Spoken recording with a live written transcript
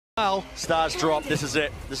Stars drop, this is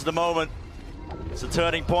it. This is the moment. It's a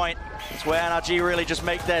turning point. It's where NRG really just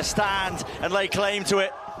make their stand and lay claim to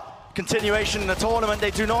it. Continuation in the tournament,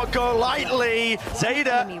 they do not go lightly.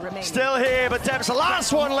 ZETA still here, but Deb's the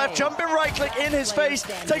last one left. Jumping right click in his face,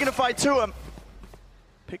 taking a fight to him.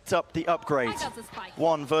 Picked up the upgrade.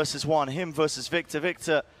 1 versus 1, him versus Victor.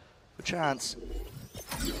 Victor, a chance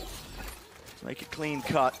to make a clean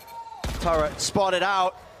cut. Tarik spotted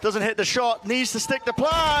out, doesn't hit the shot, needs to stick the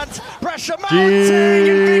plant. Pressure mounting,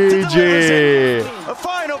 and Victor delivers it. A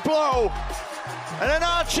final blow, and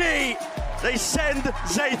NRG, they send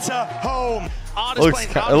ZETA home. It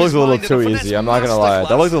looks a little too easy, I'm not gonna lie.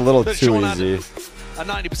 That looked a little too easy. A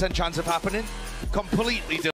 90% chance of happening. Completely